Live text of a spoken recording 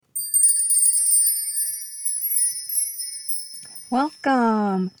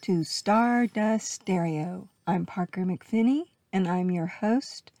Welcome to Stardust Stereo. I'm Parker McPhinney, and I'm your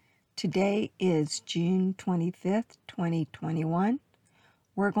host. Today is June 25th, 2021.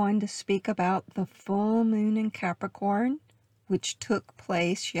 We're going to speak about the full moon in Capricorn, which took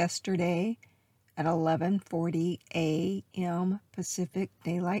place yesterday at 11:40 a.m. Pacific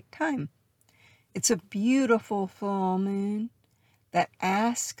Daylight Time. It's a beautiful full moon that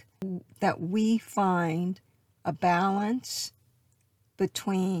asks that we find a balance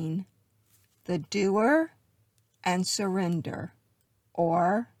between the doer and surrender,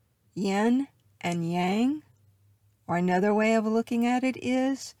 or yin and yang. Or another way of looking at it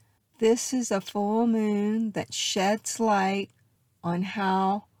is, this is a full moon that sheds light on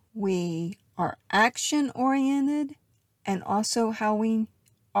how we are action-oriented and also how we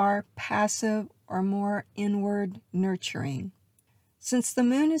are passive or more inward nurturing. Since the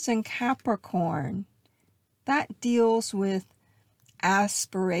moon is in Capricorn, that deals with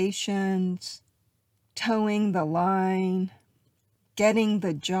aspirations, towing the line, getting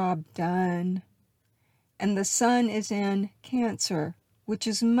the job done. And the sun is in Cancer, which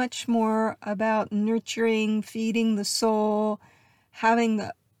is much more about nurturing, feeding the soul, having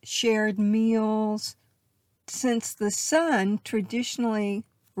the shared meals. Since the sun traditionally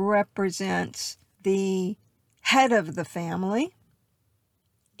represents the head of the family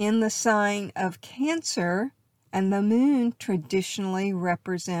in the sign of Cancer, and the moon traditionally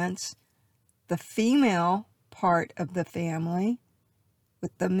represents the female part of the family.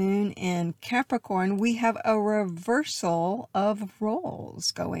 With the moon in Capricorn, we have a reversal of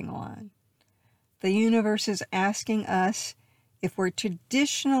roles going on. The universe is asking us, if we're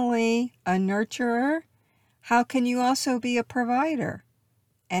traditionally a nurturer, how can you also be a provider?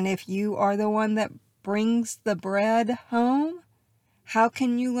 And if you are the one that brings the bread home, how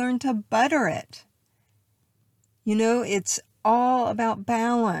can you learn to butter it? You know, it's all about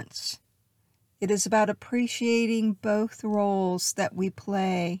balance. It is about appreciating both roles that we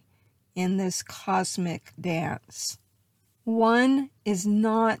play in this cosmic dance. One is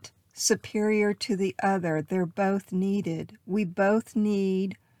not superior to the other. They're both needed. We both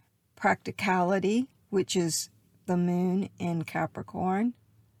need practicality, which is the moon in Capricorn,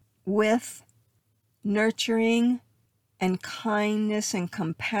 with nurturing and kindness and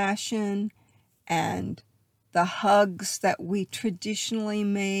compassion and the hugs that we traditionally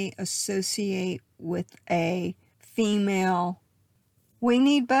may associate with a female. We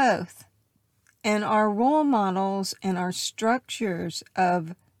need both. And our role models and our structures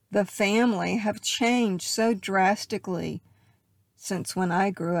of the family have changed so drastically since when I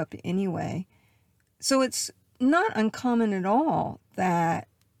grew up anyway. So it's not uncommon at all that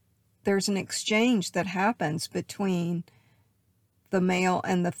there's an exchange that happens between the male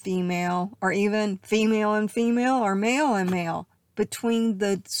and the female, or even female and female, or male and male, between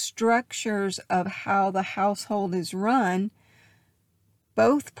the structures of how the household is run.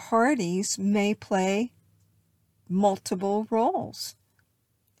 Both parties may play multiple roles.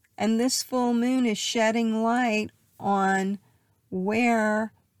 And this full moon is shedding light on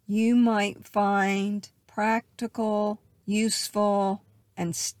where you might find practical, useful,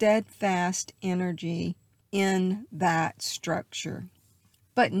 and steadfast energy in that structure,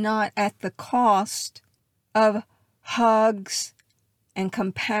 but not at the cost of hugs and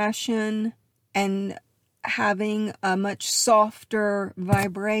compassion and having a much softer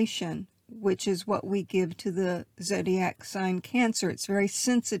vibration, which is what we give to the zodiac sign Cancer. It's very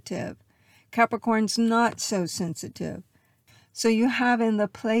sensitive. Capricorn's not so sensitive. So you have in the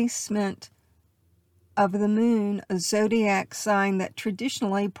placement of the moon a zodiac sign that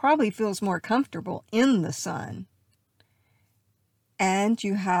traditionally probably feels more comfortable in the sun. And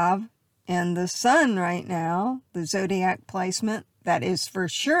you have in the sun right now the zodiac placement that is for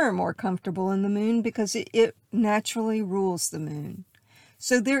sure more comfortable in the moon because it naturally rules the moon.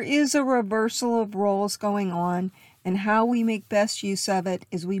 So there is a reversal of roles going on, and how we make best use of it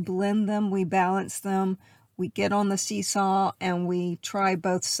is we blend them, we balance them, we get on the seesaw, and we try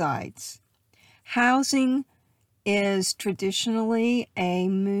both sides. Housing is traditionally a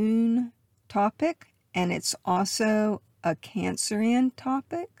moon topic, and it's also a Cancerian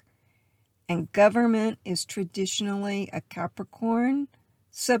topic. And government is traditionally a Capricorn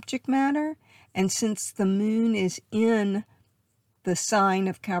subject matter. And since the moon is in the sign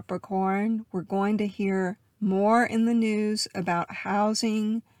of Capricorn, we're going to hear more in the news about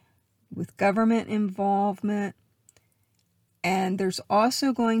housing with government involvement. And there's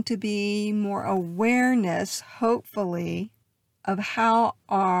also going to be more awareness, hopefully, of how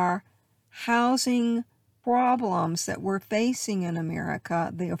our housing problems that we're facing in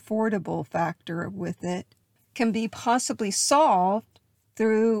America, the affordable factor with it, can be possibly solved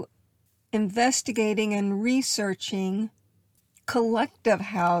through investigating and researching collective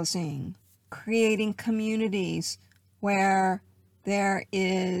housing, creating communities where there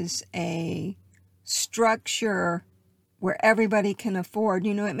is a structure where everybody can afford.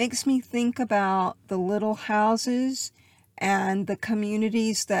 You know, it makes me think about the little houses and the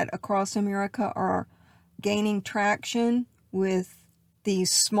communities that across America are gaining traction with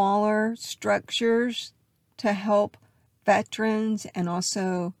these smaller structures to help veterans and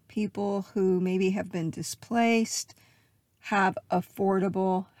also people who maybe have been displaced have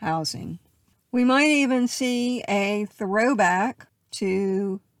affordable housing. We might even see a throwback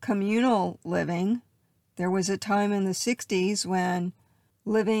to communal living. There was a time in the 60s when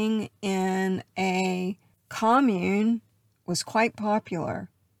living in a commune was quite popular.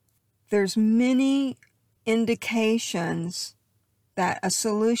 There's many indications that a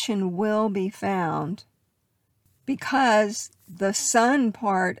solution will be found because the sun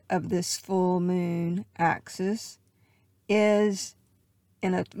part of this full moon axis is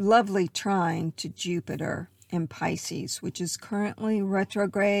in a lovely trine to Jupiter in Pisces, which is currently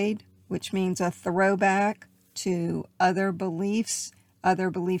retrograde, which means a throwback to other beliefs, other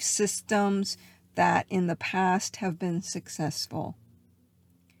belief systems that in the past have been successful.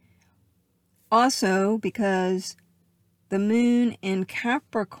 Also, because the moon in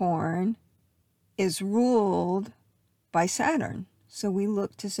Capricorn is ruled by Saturn. So we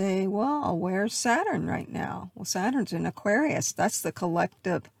look to say, well, where's Saturn right now? Well, Saturn's in Aquarius. That's the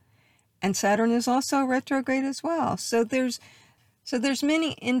collective. And Saturn is also retrograde as well. So there's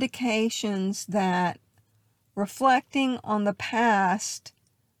many indications that reflecting on the past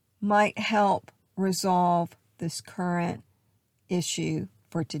might help resolve this current issue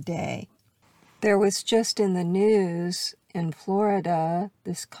for today. There was just in the news in Florida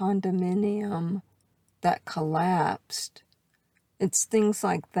this condominium that collapsed. It's things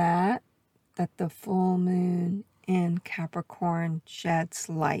like that the full moon in Capricorn sheds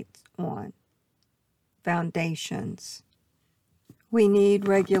light on. Foundations. We need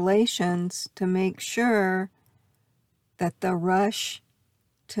regulations to make sure that the rush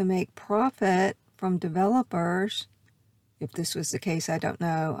to make profit from developers, if this was the case, I don't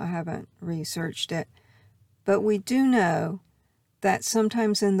know, I haven't researched it, but we do know that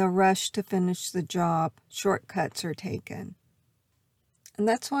sometimes in the rush to finish the job, shortcuts are taken. And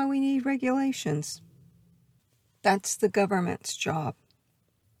that's why we need regulations. That's the government's job.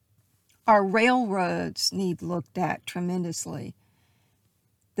 Our railroads need looked at tremendously.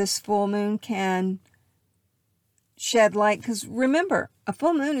 This full moon can shed light, because remember, a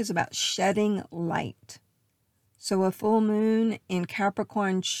full moon is about shedding light. So a full moon in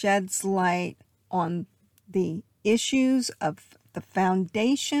Capricorn sheds light on the issues of the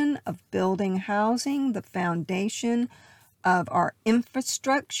foundation of building housing, the foundation of our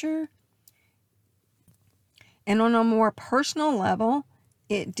infrastructure. And on a more personal level,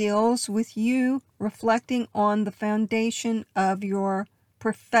 it deals with you reflecting on the foundation of your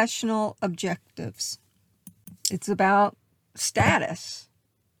professional objectives. It's about status.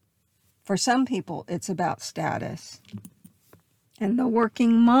 For some people, it's about status. And the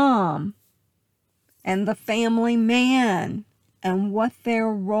working mom and the family man and what their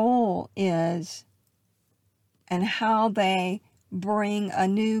role is and how they bring a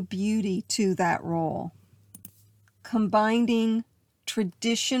new beauty to that role. Combining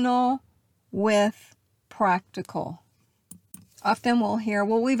traditional with practical. Often we'll hear,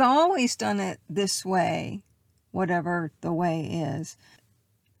 well, we've always done it this way, whatever the way is.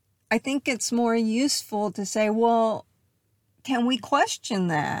 I think it's more useful to say, well, can we question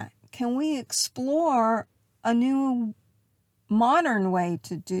that? Can we explore a new modern way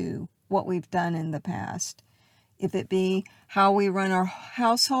to do what we've done in the past? If it be how we run our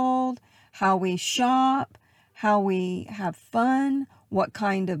household, how we shop, how we have fun, what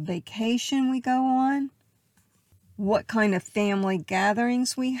kind of vacation we go on, what kind of family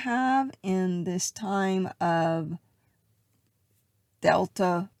gatherings we have in this time of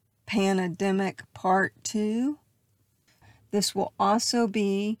Delta pandemic part 2. This will also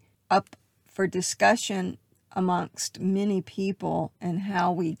be up for discussion amongst many people and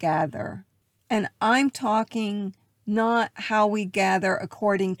how we gather. And I'm talking not how we gather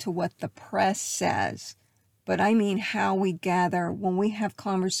according to what the press says, but I mean how we gather when we have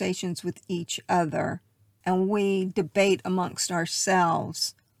conversations with each other and we debate amongst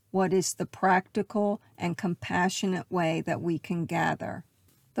ourselves what is the practical and compassionate way that we can gather.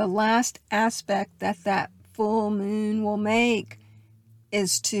 The last aspect that full moon will make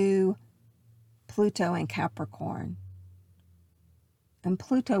is to Pluto and Capricorn. And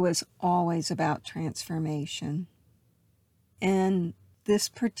Pluto is always about transformation. In this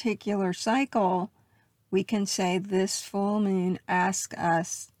particular cycle, we can say this full moon asks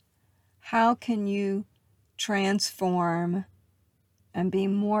us, how can you transform and be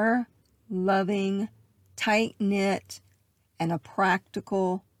more loving, tight-knit, and a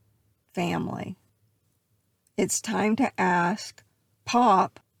practical family? It's time to ask,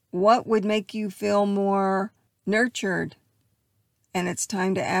 Pop, what would make you feel more nurtured? And it's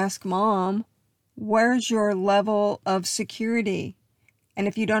time to ask Mom, where's your level of security? And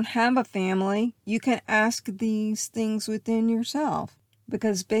if you don't have a family, you can ask these things within yourself.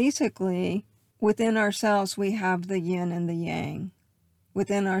 Because basically, within ourselves, we have the yin and the yang.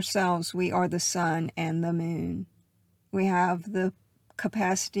 Within ourselves, we are the sun and the moon. We have the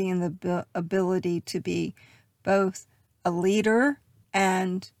capacity and the ability to be both a leader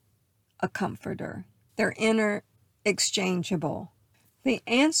and a comforter. They're interchangeable. The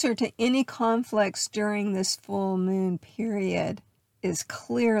answer to any conflicts during this full moon period is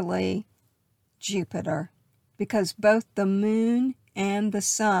clearly Jupiter, because both the moon and the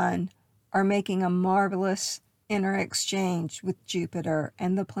sun are making a marvelous inter-exchange with Jupiter.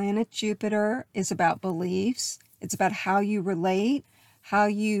 And the planet Jupiter is about beliefs. It's about how you relate, how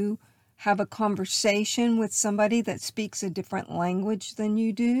you have a conversation with somebody that speaks a different language than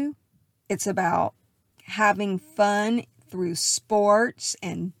you do. It's about having fun through sports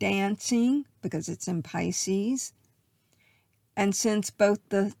and dancing, because it's in Pisces. And since both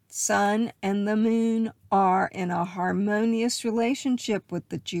the sun and the moon are in a harmonious relationship with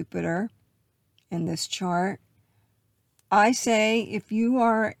the Jupiter in this chart, I say if you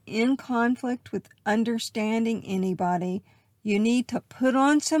are in conflict with understanding anybody, you need to put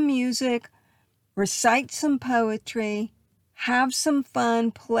on some music, recite some poetry, have some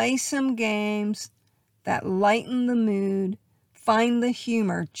fun, play some games that lighten the mood, find the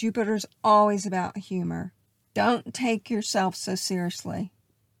humor. Jupiter's always about humor. Don't take yourself so seriously,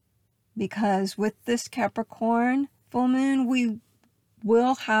 because with this Capricorn full moon, we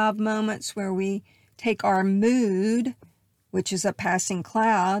will have moments where we take our mood, which is a passing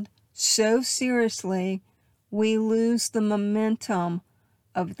cloud, so seriously, we lose the momentum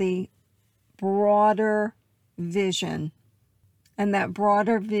of the broader vision. And that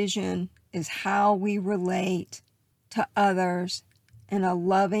broader vision is how we relate to others in a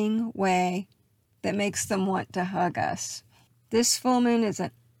loving way that makes them want to hug us. This full moon is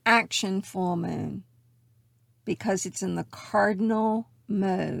an action full moon because it's in the cardinal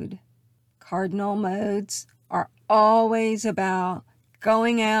mode. Cardinal modes are always about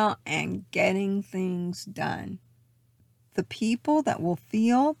going out and getting things done. The people that will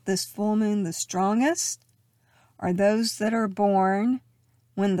feel this full moon the strongest are those that are born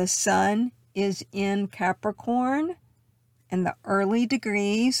when the sun is in Capricorn and the early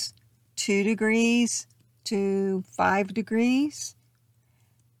degrees, 2 degrees to 5 degrees,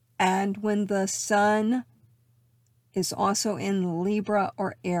 and when the sun is also in Libra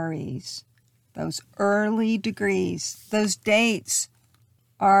or Aries. Those early degrees, those dates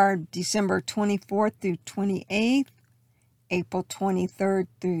are December 24th through 28th, April 23rd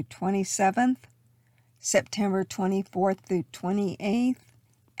through 27th, September 24th through 28th,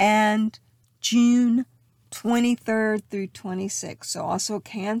 and June 23rd through 26th. So also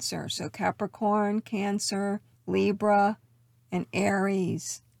Cancer. So Capricorn, Cancer, Libra, and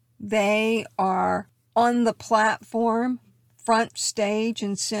Aries. They are on the platform, front stage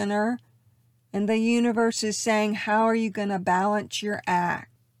and center, and the universe is saying, how are you going to balance your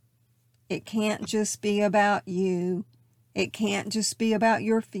act? It can't just be about you. It can't just be about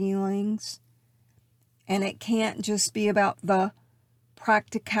your feelings. And it can't just be about the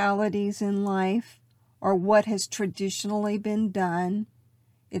practicalities in life or what has traditionally been done.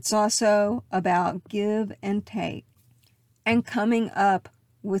 It's also about give and take and coming up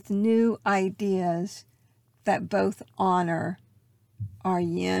with new ideas that both honor our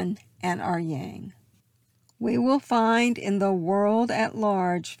yin and our yang. We will find in the world at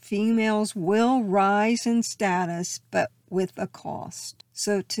large, females will rise in status, but with a cost.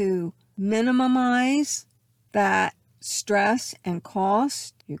 So to minimize that stress and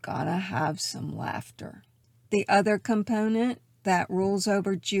cost, you gotta have some laughter. The other component that rules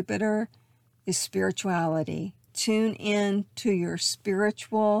over Jupiter is spirituality. Tune in to your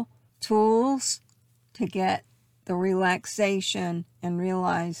spiritual tools to get the relaxation and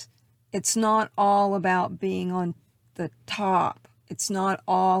realize it's not all about being on the top. It's not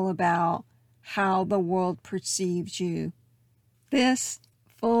all about how the world perceives you. This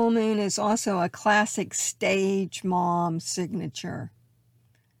full moon is also a classic stage mom signature.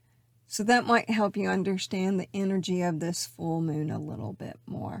 So that might help you understand the energy of this full moon a little bit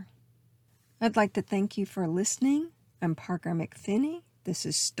more. I'd like to thank you for listening. I'm Parker McPhinney. This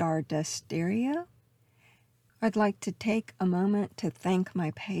is Stardust Stereo. I'd like to take a moment to thank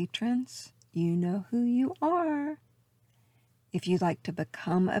my patrons. You know who you are. If you'd like to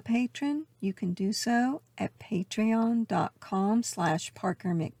become a patron, you can do so at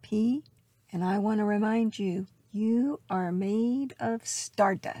patreon.com/ParkerMcP. And I want to remind you, you are made of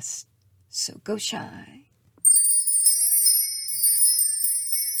stardust. So go shine.